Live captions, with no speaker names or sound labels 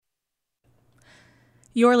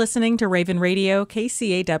You're listening to Raven Radio,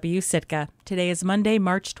 KCAW Sitka. Today is Monday,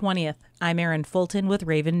 March 20th. I'm Erin Fulton with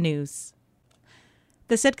Raven News.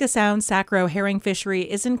 The Sitka Sound Sacro herring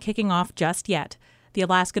fishery isn't kicking off just yet. The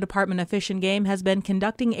Alaska Department of Fish and Game has been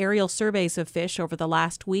conducting aerial surveys of fish over the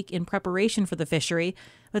last week in preparation for the fishery,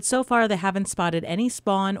 but so far they haven't spotted any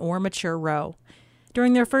spawn or mature roe.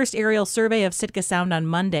 During their first aerial survey of Sitka Sound on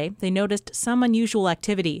Monday, they noticed some unusual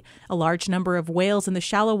activity, a large number of whales in the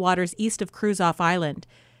shallow waters east of Kruzof Island.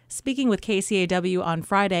 Speaking with KCAW on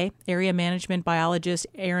Friday, area management biologist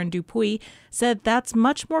Aaron Dupuis said that's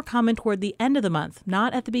much more common toward the end of the month,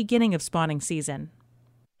 not at the beginning of spawning season.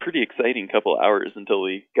 Pretty exciting couple hours until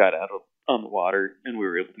we got out on the water and we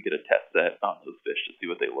were able to get a test set on those fish to see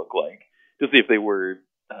what they look like, to see if they were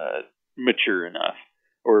mature enough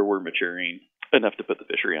or were maturing enough to put the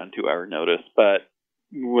fishery on 2-hour notice. But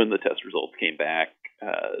when the test results came back,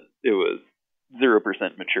 it was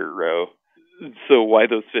 0% mature roe. So why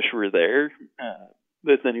those fish were there,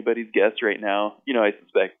 that's anybody's guess right now. I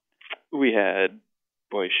suspect we had,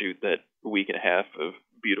 that week and a half of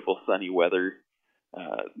beautiful sunny weather.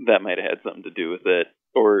 That might have had something to do with it.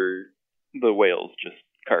 Or the whales just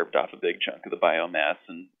carved off a big chunk of the biomass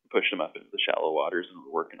and pushed them up into the shallow waters and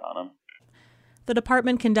were working on them. The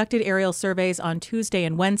department conducted aerial surveys on Tuesday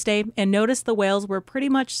and Wednesday and noticed the whales were pretty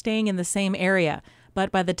much staying in the same area.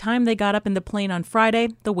 But by the time they got up in the plane on Friday,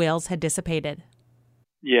 the whales had dissipated.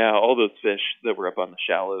 Yeah, all those fish that were up on the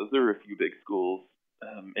shallows, there were a few big schools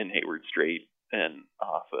in Hayward Strait and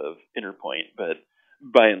off of Inner Point, but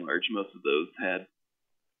by and large, most of those had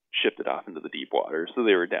shifted off into the deep water, so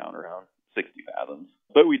they were down around 60 fathoms.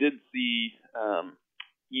 But we did see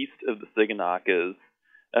east of the Siganacas,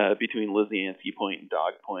 between Lizianski Point and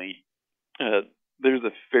Dog Point, there's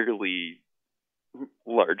a fairly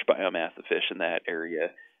large biomass of fish in that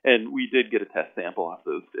area, and we did get a test sample off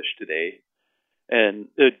those fish today, and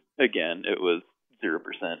it was 0%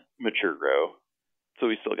 mature roe, so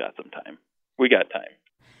we still got some time. We got time.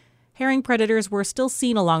 Herring predators were still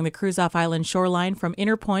seen along the Kruzof Island shoreline from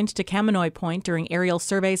Inner Point to Kamanoy Point during aerial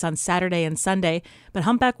surveys on Saturday and Sunday, but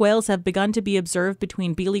humpback whales have begun to be observed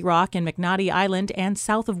between Beely Rock and McNaughty Island and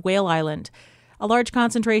south of Whale Island. A large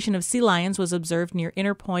concentration of sea lions was observed near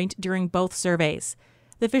Inner Point during both surveys.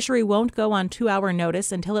 The fishery won't go on 2-hour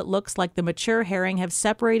notice until it looks like the mature herring have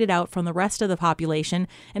separated out from the rest of the population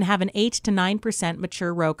and have an 8 to 9%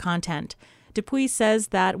 mature roe content. Dupuis says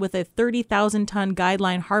that with a 30,000-ton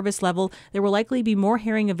guideline harvest level, there will likely be more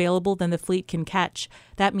herring available than the fleet can catch.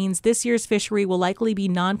 That means this year's fishery will likely be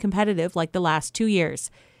non-competitive like the last 2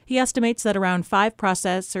 years. He estimates that around 5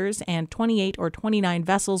 processors and 28 or 29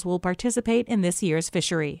 vessels will participate in this year's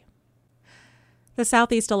fishery. The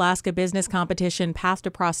Southeast Alaska business competition Path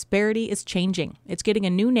to Prosperity is changing. It's getting a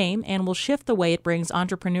new name and will shift the way it brings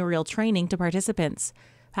entrepreneurial training to participants.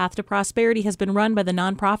 Path to Prosperity has been run by the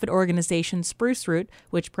nonprofit organization Spruce Root,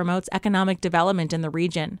 which promotes economic development in the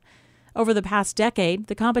region. Over the past decade,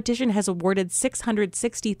 the competition has awarded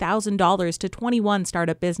 $660,000 to 21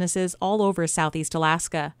 startup businesses all over Southeast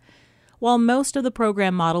Alaska. While most of the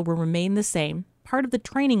program model will remain the same, part of the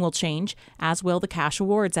training will change, as will the cash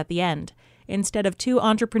awards at the end. Instead of 2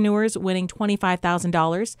 entrepreneurs winning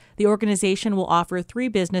 $25,000, the organization will offer 3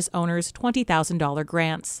 business owners $20,000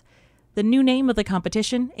 grants. The new name of the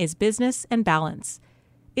competition is Business and Balance.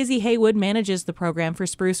 Izzy Haywood manages the program for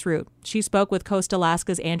Spruce Root. She spoke with Coast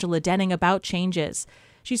Alaska's Angela Denning about changes.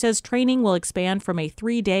 She says training will expand from a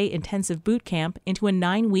 3-day intensive boot camp into a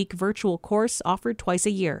 9-week virtual course offered twice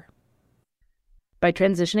a year. By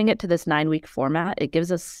transitioning it to this 9-week format, it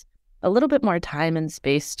gives us a little bit more time and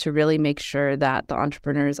space to really make sure that the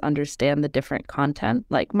entrepreneurs understand the different content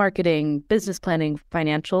like marketing, business planning,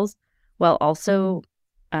 financials, while also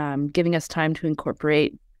giving us time to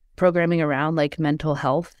incorporate programming around like mental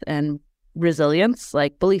health and resilience,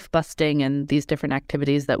 like belief busting and these different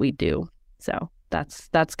activities that we do. So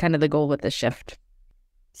that's kind of the goal with the shift.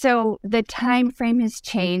 So the time frame has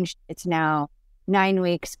changed. It's now 9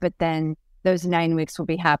 weeks, but then those 9 weeks will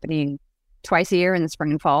be happening twice a year in the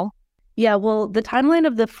spring and fall. Yeah, well, the timeline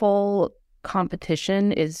of the full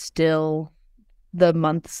competition is still the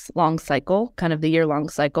months-long cycle, kind of the year-long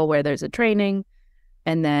cycle where there's a training,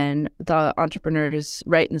 and then the entrepreneurs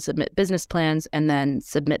write and submit business plans and then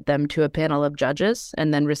submit them to a panel of judges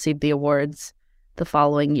and then receive the awards the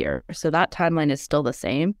following year. So that timeline is still the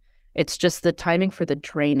same. It's just the timing for the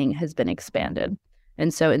training has been expanded.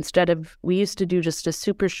 And so we used to do just a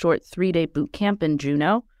super short 3-day boot camp in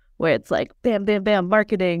Juneau, where it's like bam, bam, bam,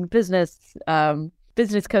 marketing, business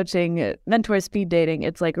coaching, mentor speed dating.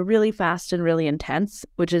 It's like really fast and really intense,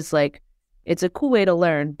 which is like It's a cool way to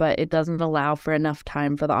learn, but it doesn't allow for enough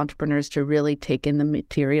time for the entrepreneurs to really take in the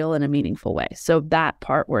material in a meaningful way. So that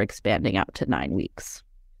part we're expanding out to 9 weeks.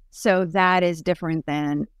 So that is different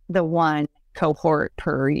than the one cohort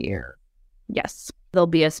per year. Yes. There'll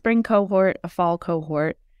be a spring cohort, a fall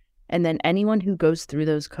cohort, and then anyone who goes through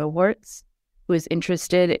those cohorts who is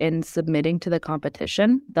interested in submitting to the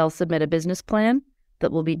competition, they'll submit a business plan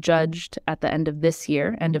that will be judged at the end of this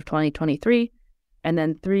year, end of 2023, and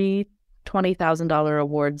then 3 $20,000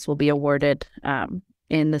 awards will be awarded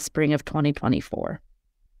in the spring of 2024.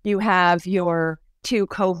 You have your 2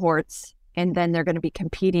 cohorts, and then they're going to be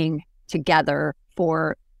competing together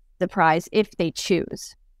for the prize if they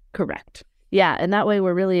choose. Correct. Yeah, and that way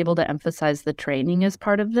we're really able to emphasize the training as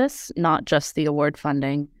part of this, not just the award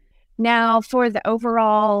funding. Now, for the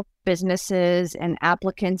overall businesses and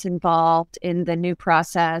applicants involved in the new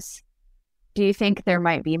process, do you think there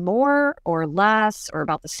might be more or less or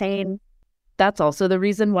about the same? That's also the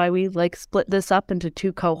reason why we split this up into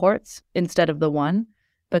 2 cohorts instead of the 1,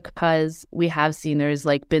 because we have seen there's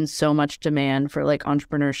been so much demand for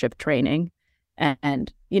entrepreneurship training.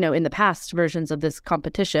 And, in the past versions of this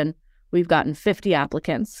competition, we've gotten 50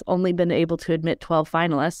 applicants, only been able to admit 12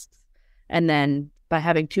 finalists. And then by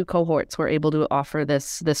having 2 cohorts, we're able to offer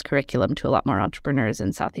this curriculum to a lot more entrepreneurs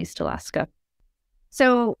in Southeast Alaska.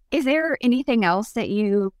 So is there anything else that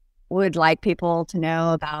you would like people to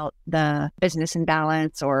know about the Business in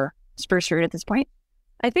Balance or Spruce Root at this point?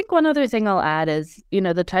 I think one other thing I'll add is,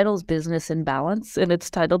 the title's Business in Balance, and it's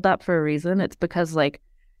titled that for a reason. It's because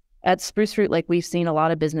at Spruce Root, we've seen a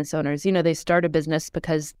lot of business owners, they start a business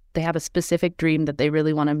because they have a specific dream that they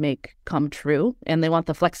really want to make come true. And they want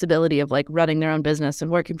the flexibility of running their own business and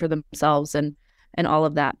working for themselves and all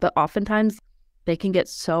of that. But oftentimes they can get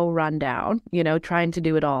so run down, trying to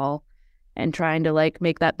do it all and trying to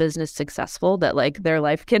make that business successful that their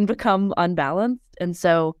life can become unbalanced. And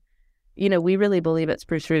so, we really believe at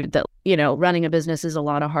Spruce Root that, running a business is a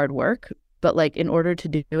lot of hard work. But in order to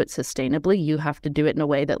do it sustainably, you have to do it in a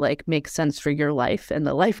way that makes sense for your life and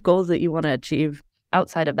the life goals that you want to achieve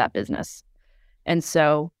outside of that business. And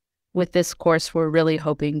so with this course, we're really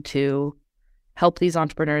hoping to help these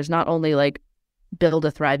entrepreneurs not only build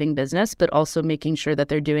a thriving business, but also making sure that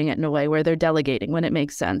they're doing it in a way where they're delegating when it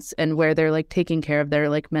makes sense and where they're taking care of their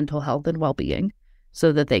mental health and well-being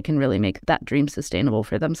so that they can really make that dream sustainable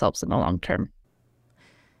for themselves in the long term.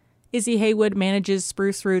 Izzy Haywood manages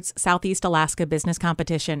Spruce Root's Southeast Alaska Business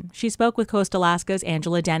Competition. She spoke with Coast Alaska's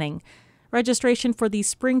Angela Denning. Registration for the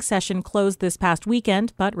spring session closed this past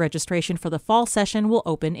weekend, but registration for the fall session will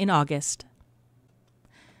open in August.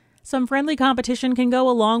 Some friendly competition can go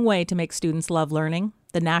a long way to make students love learning.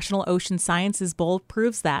 The National Ocean Sciences Bowl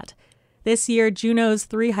proves that. This year, Juneau's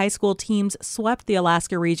 3 high school teams swept the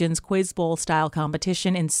Alaska region's Quiz Bowl-style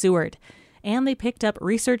competition in Seward, and they picked up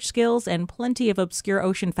research skills and plenty of obscure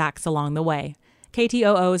ocean facts along the way.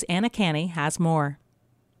 KTOO's Anna Canny has more.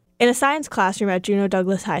 In a science classroom at Juneau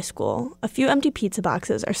Douglas High School, a few empty pizza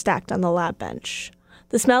boxes are stacked on the lab bench.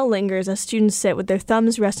 The smell lingers as students sit with their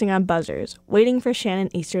thumbs resting on buzzers, waiting for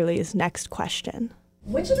Shannon Easterly's next question.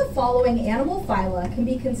 Which of the following animal phyla can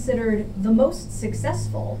be considered the most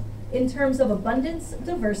successful in terms of abundance,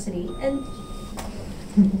 diversity, and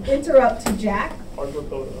interrupt to Jack?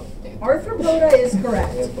 Arthropoda. Arthropoda is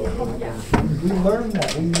correct. Yeah. We learned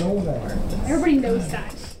that. We know that. Everybody knows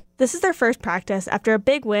that. This is their first practice after a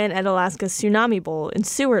big win at Alaska's Tsunami Bowl in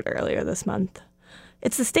Seward earlier this month.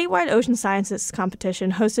 It's the statewide ocean sciences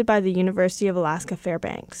competition hosted by the University of Alaska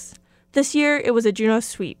Fairbanks. This year, it was a Juneau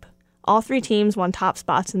sweep. All 3 teams won top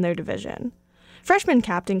spots in their division. Freshman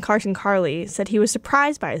captain Carson Carley said he was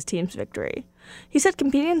surprised by his team's victory. He said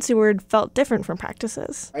competing in Seward felt different from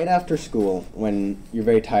practices. Right after school, when you're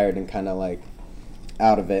very tired and kind of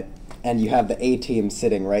out of it, and you have the A team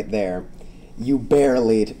sitting right there, you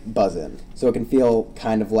barely buzz in. So it can feel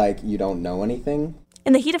kind of like you don't know anything.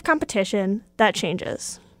 In the heat of competition, that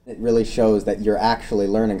changes. It really shows that you're actually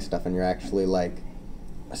learning stuff and you're actually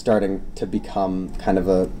starting to become kind of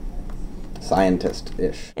a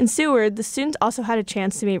scientist-ish. In Seward, the students also had a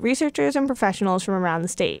chance to meet researchers and professionals from around the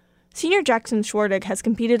state. Senior Jackson Schwartig has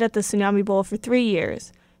competed at the Tsunami Bowl for 3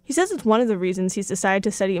 years. He says it's one of the reasons he's decided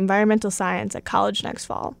to study environmental science at college next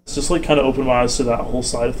fall. It's just kind of opened my eyes to that whole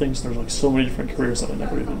side of things. There's so many different careers that I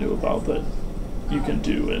never even knew about that you can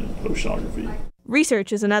do in oceanography.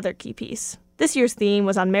 Research is another key piece. This year's theme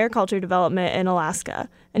was on mariculture development in Alaska,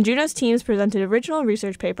 and Juneau's teams presented original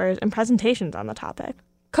research papers and presentations on the topic.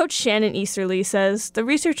 Coach Shannon Easterly says the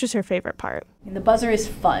research is her favorite part. The buzzer is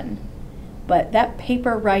fun, but that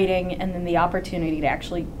paper writing and then the opportunity to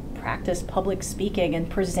actually practice public speaking and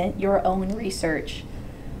present your own research,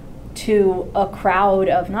 to a crowd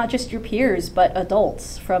of not just your peers, but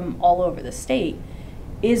adults from all over the state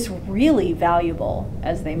is really valuable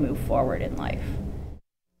as they move forward in life.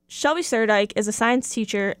 Shelby Surdike is a science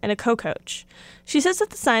teacher and a co-coach. She says that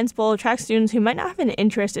the Science Bowl attracts students who might not have an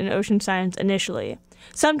interest in ocean science initially.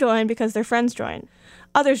 Some join because their friends join.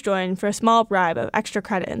 Others join for a small bribe of extra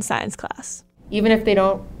credit in science class. Even if they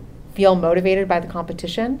don't feel motivated by the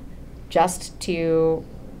competition, just to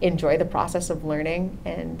enjoy the process of learning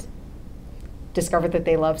and discover that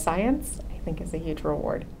they love science, I think is a huge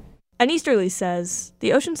reward. And Easterly says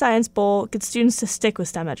the Ocean Science Bowl gets students to stick with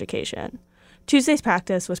STEM education. Tuesday's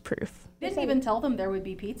practice was proof. Didn't even tell them there would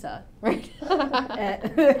be pizza, right?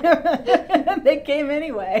 They came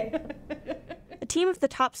anyway. A team of the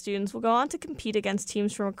top students will go on to compete against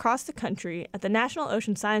teams from across the country at the National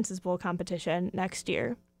Ocean Sciences Bowl competition next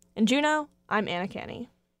year. In Juneau, I'm Anna Canny.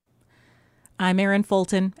 I'm Erin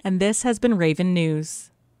Fulton, and this has been Raven News.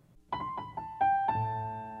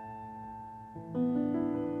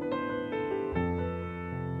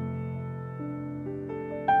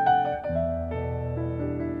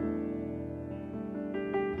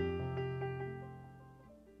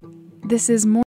 This is more